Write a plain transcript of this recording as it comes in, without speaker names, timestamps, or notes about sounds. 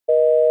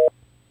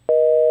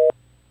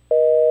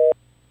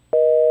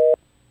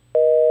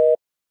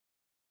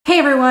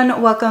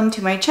everyone, welcome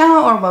to my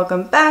channel, or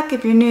welcome back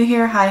if you're new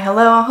here. Hi,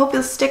 hello, I hope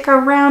you'll stick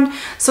around.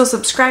 So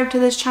subscribe to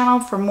this channel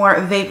for more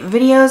vape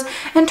videos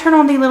and turn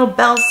on the little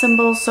bell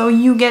symbol so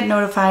you get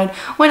notified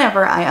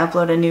whenever I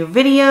upload a new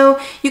video.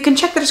 You can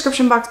check the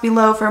description box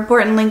below for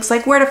important links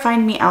like where to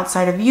find me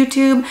outside of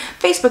YouTube,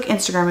 Facebook,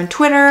 Instagram, and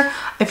Twitter.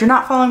 If you're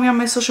not following me on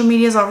my social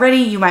medias already,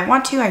 you might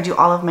want to. I do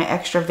all of my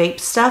extra vape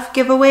stuff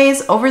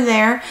giveaways over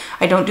there.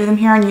 I don't do them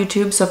here on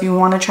YouTube, so if you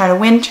want to try to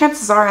win,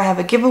 chances are I have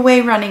a giveaway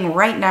running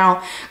right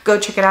now. Go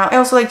check it out. I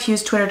also like to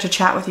use Twitter to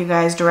chat with you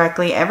guys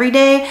directly every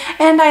day,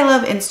 and I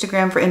love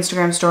Instagram for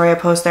Instagram story. I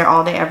post there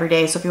all day every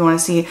day, so if you want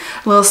to see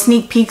little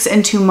sneak peeks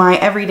into my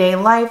everyday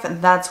life,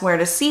 that's where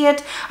to see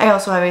it. I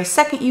also have a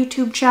second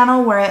YouTube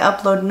channel where I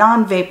upload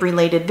non-vape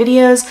related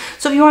videos,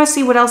 so if you want to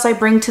see what else I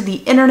bring to the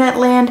internet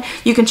land,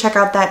 you can check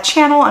out that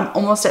channel. I'm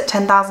almost at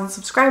 10,000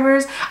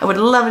 subscribers. I would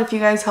love it if you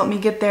guys help me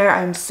get there.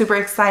 I'm super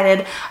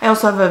excited. I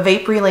also have a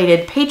vape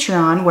related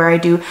Patreon where I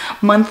do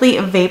monthly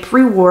vape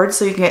rewards,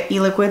 so you can get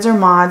e-liquids or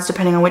mods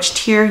depending on which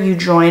tier you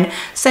join,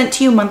 sent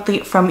to you monthly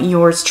from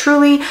yours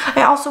truly.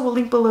 I also will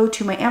link below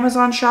to my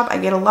Amazon shop. I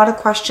get a lot of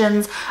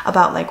questions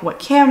about like what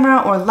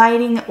camera or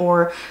lighting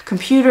or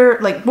computer,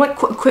 like what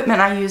equipment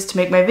I use to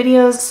make my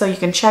videos, so you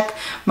can check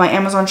my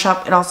Amazon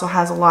shop. It also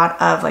has a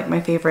lot of like my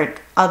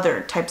favorite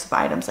other types of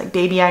items, like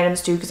baby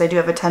items too, because I do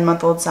have a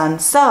 10-month-old son.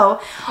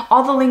 So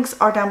all the links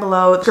are down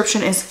below. The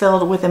description is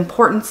filled with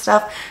important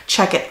stuff.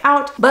 Check it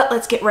out. But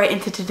let's get right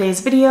into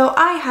today's video.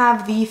 I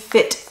have the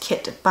Fit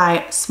Kit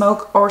by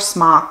SMOK or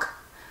SMOK.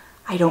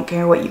 I don't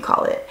care what you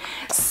call it.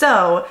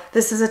 So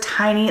this is a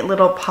tiny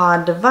little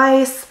pod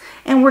device,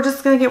 and we're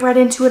just gonna get right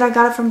into it. I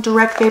got it from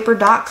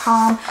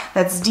directvapor.com.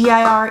 That's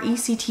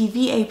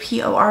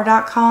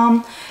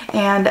directvapor.com.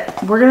 And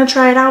we're gonna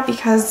try it out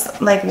because,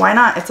 like, why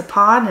not? It's a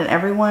pod and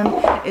everyone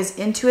is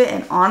into it.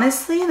 And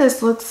honestly,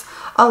 this looks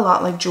a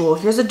lot like Juul.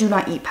 Here's a do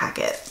not eat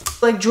packet.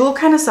 Like, Juul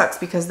kind of sucks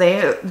because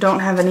they don't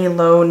have any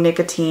low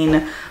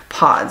nicotine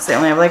pods. They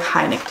only have like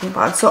high nicotine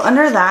pods. So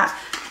under that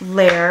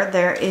layer,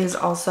 there is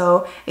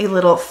also a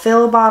little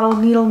fill bottle,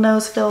 needle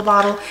nose fill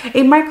bottle,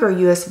 a micro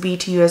USB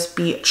to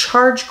USB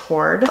charge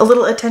cord, a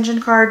little attention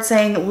card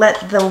saying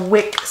let the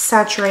wick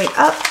saturate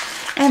up,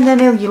 and then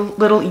a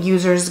little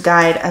user's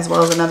guide, as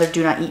well as another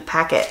do not eat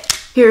packet.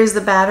 Here is the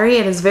battery.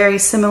 It is very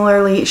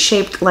similarly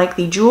shaped like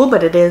the Juul,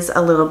 but it is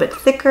a little bit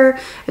thicker.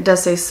 It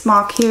does say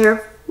SMOK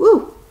here.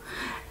 Woo!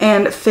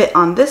 And fit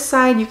on this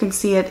side, you can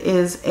see it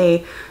is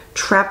a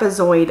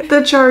trapezoid.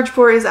 The charge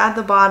port is at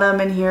the bottom,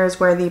 and here's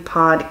where the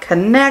pod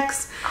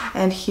connects.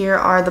 And here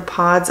are the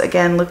pods,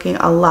 again looking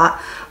a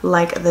lot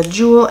like the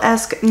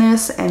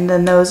Juul-esque-ness, and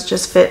then those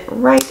just fit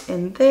right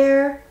in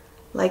there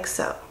like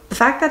so. The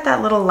fact that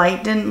that little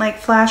light didn't like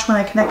flash when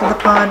I connected the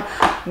pod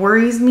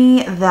worries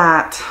me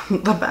that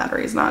the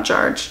battery's not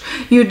charged.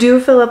 You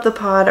do fill up the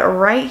pod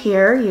right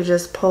here. You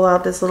just pull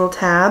out this little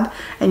tab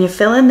and you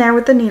fill in there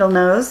with the needle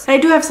nose. And I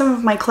do have some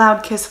of my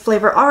Cloud Kiss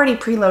flavor already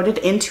preloaded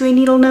into a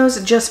needle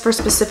nose just for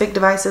specific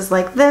devices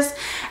like this.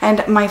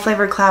 And my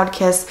flavor Cloud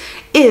Kiss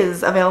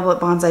is available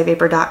at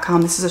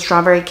bonsaivapor.com. This is a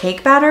strawberry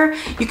cake batter.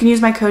 You can use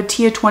my code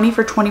TIA20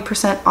 for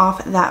 20%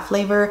 off that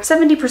flavor.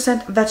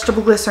 70%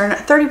 vegetable glycerin,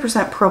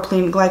 30%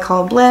 propylene glycol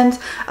blend,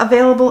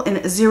 available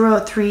in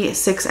 0, 3,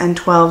 6, and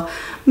 12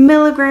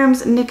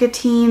 milligrams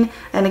nicotine.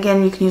 And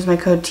again, you can use my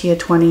code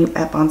TIA20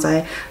 at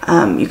Bonsai.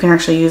 You can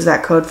actually use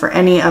that code for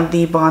any of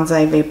the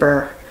Bonsai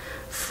Vapor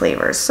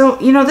flavors. So,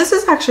 you know, this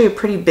is actually a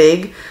pretty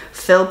big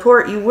fill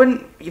port. You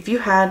wouldn't, if you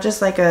had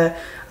just like a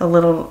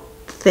little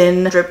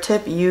thin drip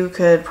tip, you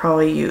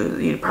probably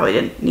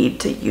didn't need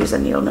to use a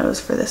needle nose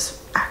for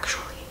this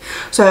actually.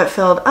 So I have it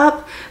filled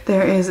up.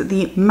 There is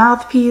the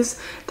mouthpiece,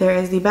 there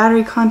is the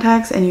battery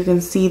contacts, and you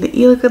can see the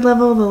e-liquid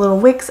level, the little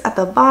wicks at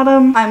the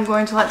bottom. I'm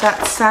going to let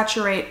that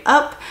saturate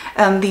up.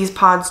 These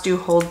pods do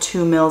hold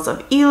 2 mils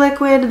of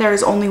e-liquid. There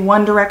is only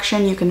one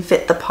direction you can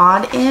fit the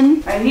pod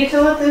in. I need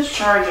to let this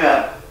charge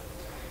up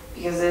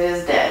because it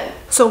is dead.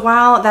 So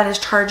while that is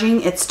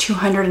charging, it's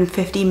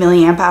 250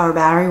 milliamp hour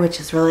battery, which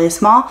is really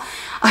small.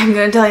 I'm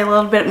going to tell you a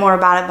little bit more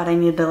about it, but I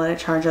need to let it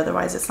charge,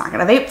 otherwise it's not going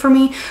to vape for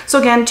me. So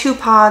again, 2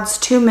 pods,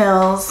 2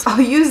 mils. I'll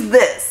use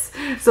this.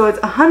 So it's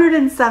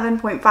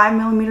 107.5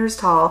 millimeters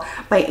tall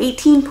by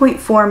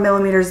 18.4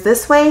 millimeters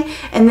this way,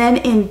 and then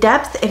in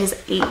depth it is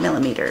 8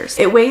 millimeters.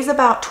 It weighs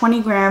about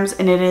 20 grams,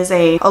 and it is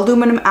a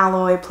aluminum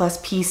alloy plus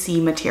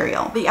PC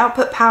material. The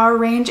output power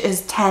range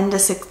is 10 to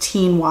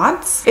 16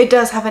 watts. It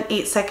does have an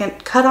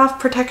 8-second cutoff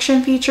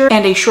protection feature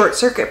and a short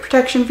circuit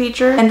protection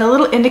feature, and the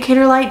little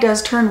indicator light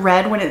does turn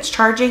red when it's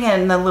charging,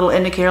 and the little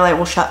indicator light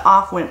will shut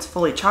off when it's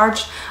fully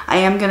charged. I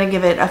am going to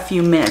give it a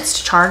few minutes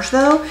to charge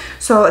though.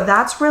 So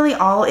that's really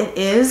all it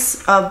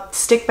is, a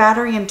stick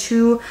battery and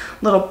 2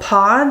 little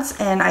pods,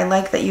 and I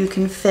like that you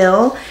can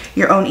fill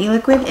your own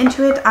e-liquid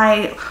into it.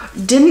 I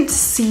didn't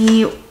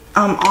see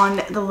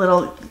on the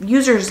little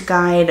user's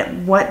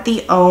guide what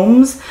the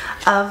ohms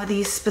of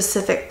these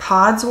specific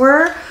pods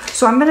were,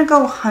 so I'm gonna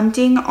go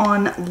hunting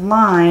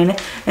online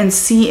and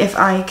see if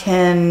I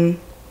can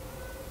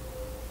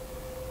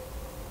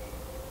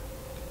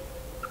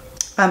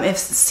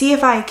see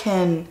if I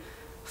can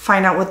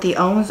find out what the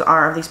ohms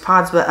are of these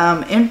pods, but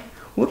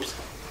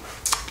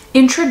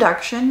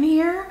introduction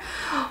here.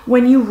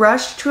 When you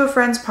rushed to a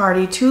friend's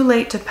party too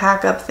late to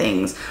pack up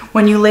things,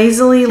 when you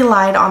lazily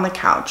lied on the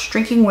couch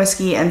drinking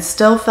whiskey and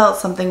still felt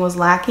something was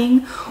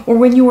lacking, or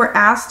when you were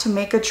asked to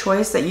make a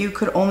choice that you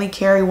could only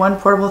carry one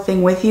portable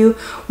thing with you,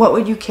 what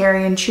would you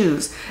carry and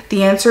choose?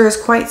 The answer is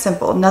quite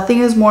simple. Nothing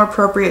is more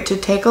appropriate to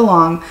take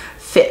along.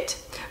 Fit.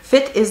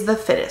 Fit is the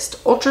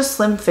fittest. Ultra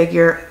slim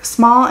figure,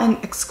 small and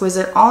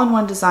exquisite,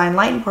 all-in-one design,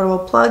 light and portable,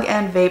 plug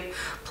and vape,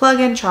 plug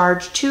and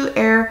charge, 2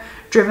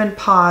 air-driven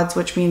pods,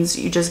 which means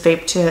you just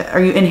vape to, or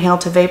you inhale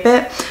to vape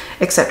it,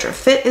 etc.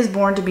 Fit is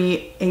born to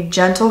be a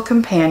gentle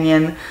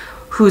companion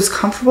whose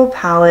comfortable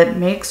palette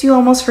makes you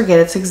almost forget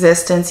its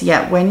existence,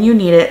 yet when you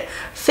need it,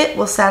 Fit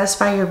will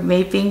satisfy your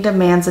vaping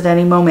demands at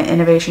any moment.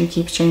 Innovation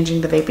keeps changing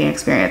the vaping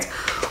experience.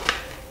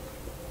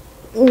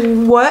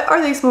 What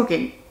are they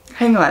smoking?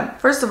 Hang on.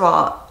 First of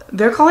all,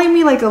 they're calling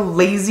me like a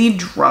lazy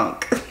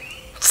drunk.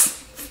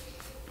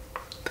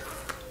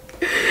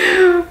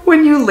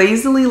 When you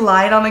lazily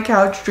lied on the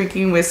couch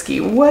drinking whiskey.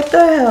 What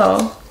the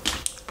hell?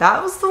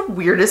 That was the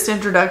weirdest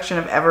introduction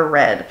I've ever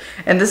read.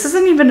 And this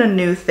isn't even a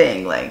new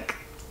thing. Like,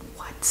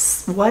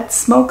 what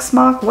smoke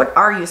SMOK? What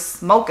are you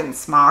smoking,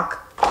 SMOK?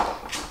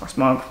 Or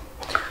smoke?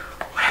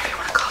 Whatever you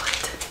want to call it.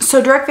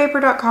 So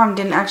directvapor.com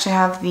didn't actually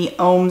have the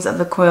ohms of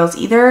the coils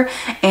either.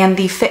 And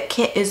the Fit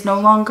Kit is no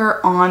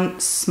longer on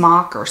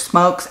SMOK or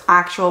SMOK's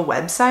actual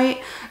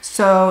website.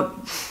 So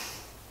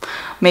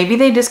maybe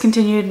they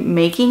discontinued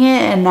making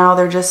it and now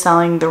they're just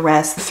selling the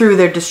rest through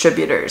their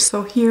distributors.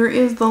 So here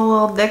is the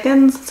little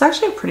Dickens. It's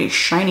actually a pretty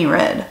shiny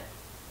red.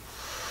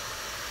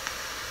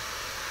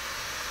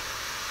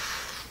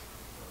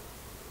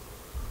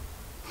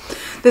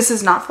 This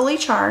is not fully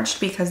charged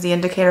because the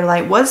indicator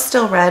light was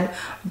still red,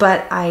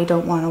 but I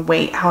don't want to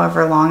wait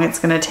however long it's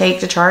going to take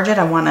to charge it.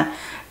 I want to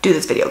do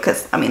this video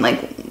because, I mean,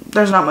 like,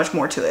 there's not much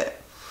more to it.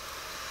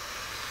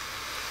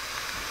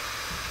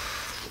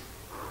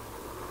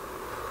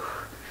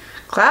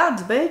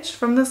 Clouds, bitch,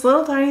 from this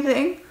little tiny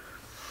thing.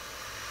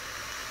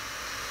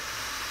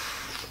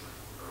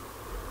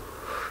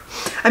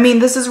 I mean,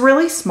 this is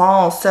really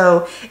small,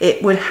 so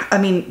it would, I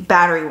mean,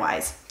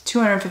 battery-wise,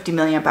 250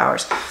 milliamp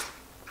hours.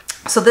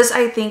 So this,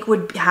 I think,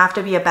 would have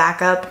to be a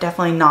backup,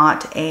 definitely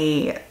not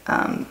a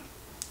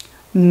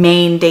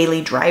main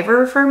daily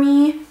driver for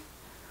me.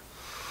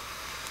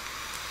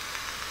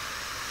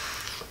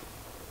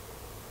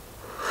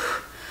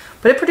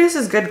 But it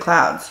produces good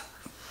clouds.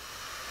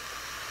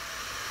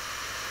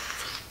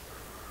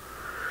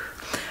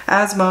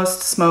 As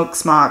most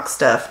SMOK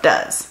stuff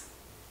does.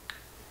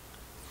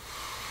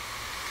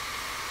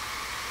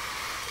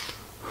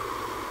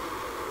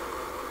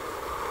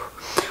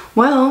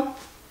 Well,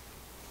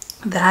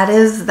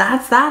 that's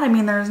that. I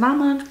mean, there's not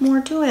much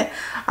more to it.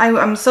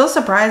 I'm so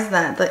surprised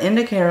that the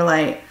indicator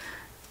light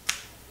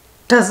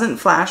doesn't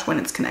flash when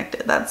it's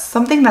connected. That's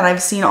something that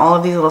I've seen all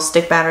of these little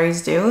stick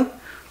batteries do.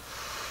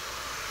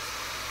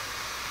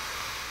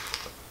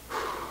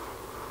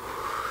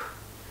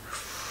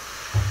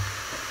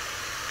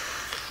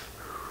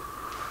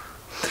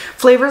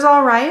 Flavor's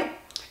all right.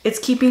 It's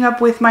keeping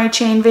up with my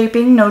chain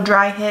vaping, no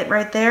dry hit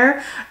right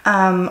there.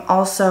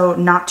 Also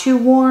not too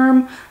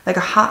warm, like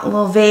a hot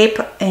little vape,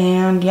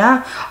 and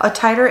yeah, a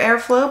tighter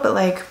airflow, but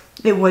like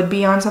it would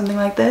be on something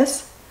like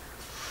this.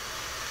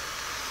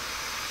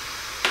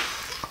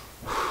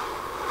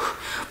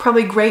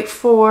 Probably great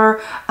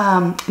for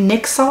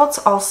nic salts,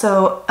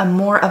 also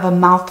more of a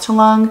mouth to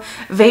lung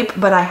vape,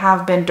 but I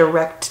have been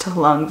direct to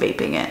lung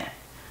vaping it.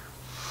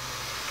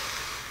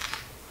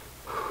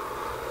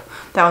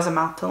 That was a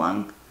mouth to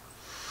lung.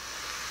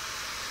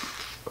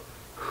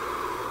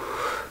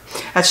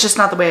 That's just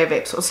not the way I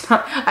vape, so it's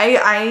not.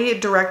 I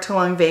direct to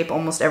lung vape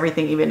almost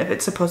everything, even if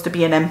it's supposed to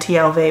be an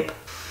MTL vape.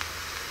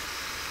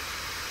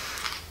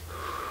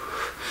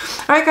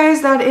 Alright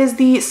guys, that is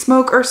the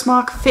SMOK or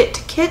SMOK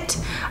Fit Kit.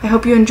 I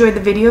hope you enjoyed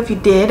the video. If you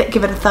did,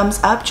 give it a thumbs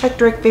up. Check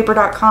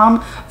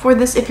directvapor.com for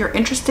this if you're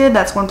interested.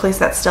 That's one place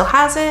that still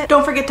has it.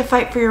 Don't forget to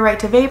fight for your right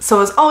to vape. So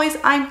as always,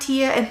 I'm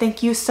Tia, and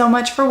thank you so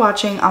much for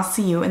watching. I'll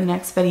see you in the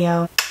next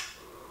video.